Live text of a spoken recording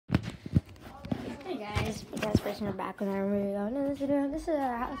guys, because person are back with our video. In this video, this is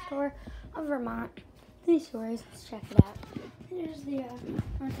our house tour of Vermont. 3 stories. Let's check it out. Here's the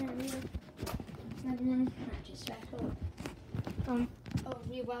front view. Nothing, not just special.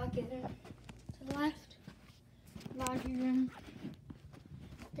 We walk in to the left. Laundry room.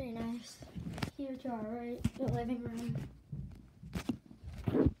 Very nice. Here to our right, the living room.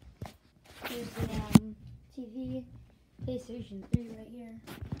 Here's the TV, PlayStation 3 right here.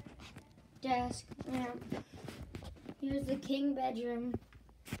 Desk, lamp. Here's the king bedroom.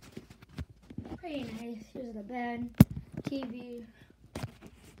 Pretty nice. Here's the bed, TV,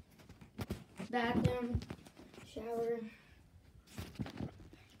 bathroom, shower,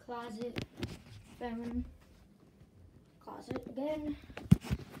 closet, phone, closet again.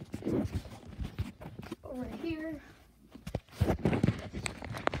 Over here,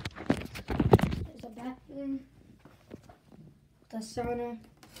 there's a bathroom, the sauna.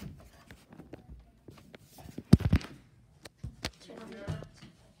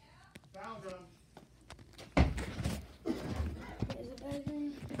 There's a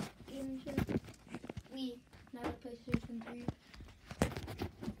bedroom, game room, another PlayStation 3,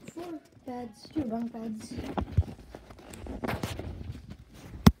 4 beds, 2 bunk beds.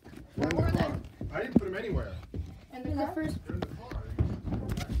 Where were they? I didn't put them anywhere. And the first, They're in the car.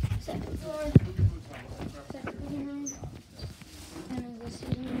 second floor, second living room, and there's a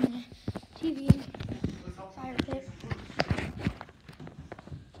sitting room, TV, fire pit.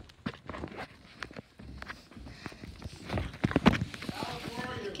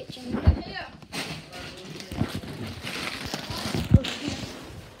 Kitchen. Over here,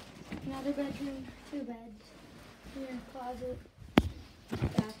 another bedroom, 2 beds. Here, closet,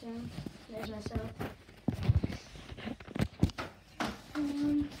 bathroom. There's myself.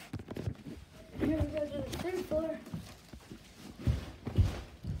 Here we go to the 3rd floor.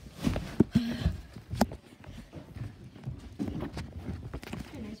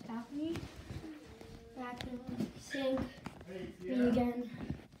 A nice balcony. Bathroom, sink. Me again.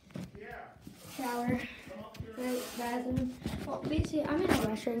 Shower. Great bathroom. Well, basically, I'm in a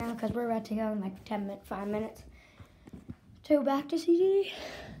rush right now because we're about to go in like 5 minutes to go back to CDD.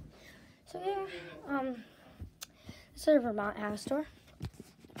 So yeah, this is our Vermont house tour.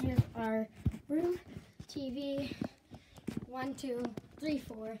 Here's our room, TV, 1, 2, 3,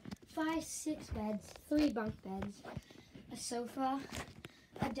 4, 5, 6 beds, 3 bunk beds, a sofa,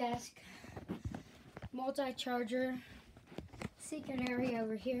 a desk, multi-charger, secret area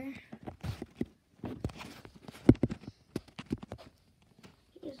over here.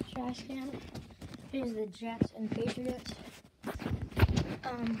 Here's a trash can. Here's the Jets and Patriots.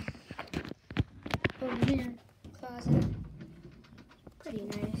 Over here, closet. Pretty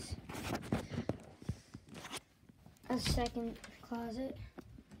nice. A second closet.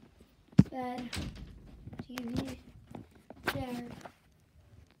 Bed. TV. Chair.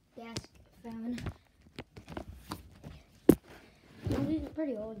 Desk. Phone. These are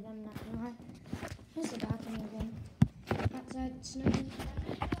pretty old, I'm not gonna lie. Here's the balcony again. Outside, it's snowing.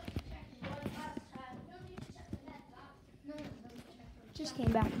 Just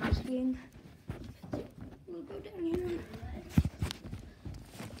came back from skiing. We'll go down here.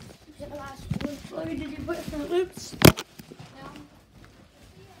 Is it the last floor? Did you put front loops?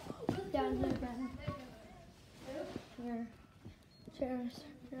 No. Down here, Brandon. Here. Chairs.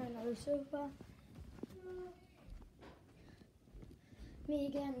 Here, another sofa. Me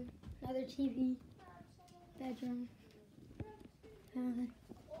again. Another TV. Bedroom.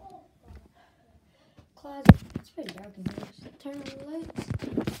 Closet. It's pretty dark in here. So turn on the lights.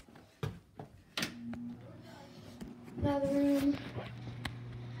 Another room.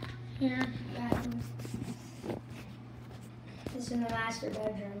 Here, bathroom. This is the master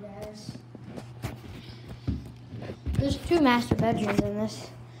bedroom, guys. There's 2 master bedrooms in this.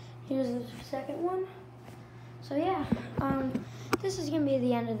 Here's the second one. So yeah, this is gonna be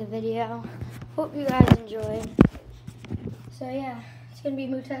the end of the video. Hope you guys enjoyed. So yeah, it's gonna be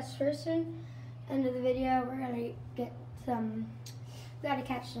Moo-Tastic first thing. End of the video, we're gonna get some. Gotta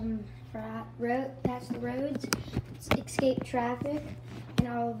catch some catch the roads, escape traffic, and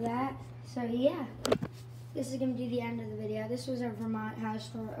all of that. So yeah, this is gonna be the end of the video. This was our Vermont house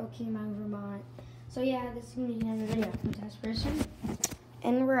tour, Okemo, Vermont. So yeah, this is gonna be the end of the video. Moo-Tastic person,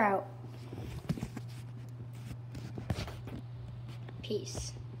 and we're out.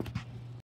 Peace.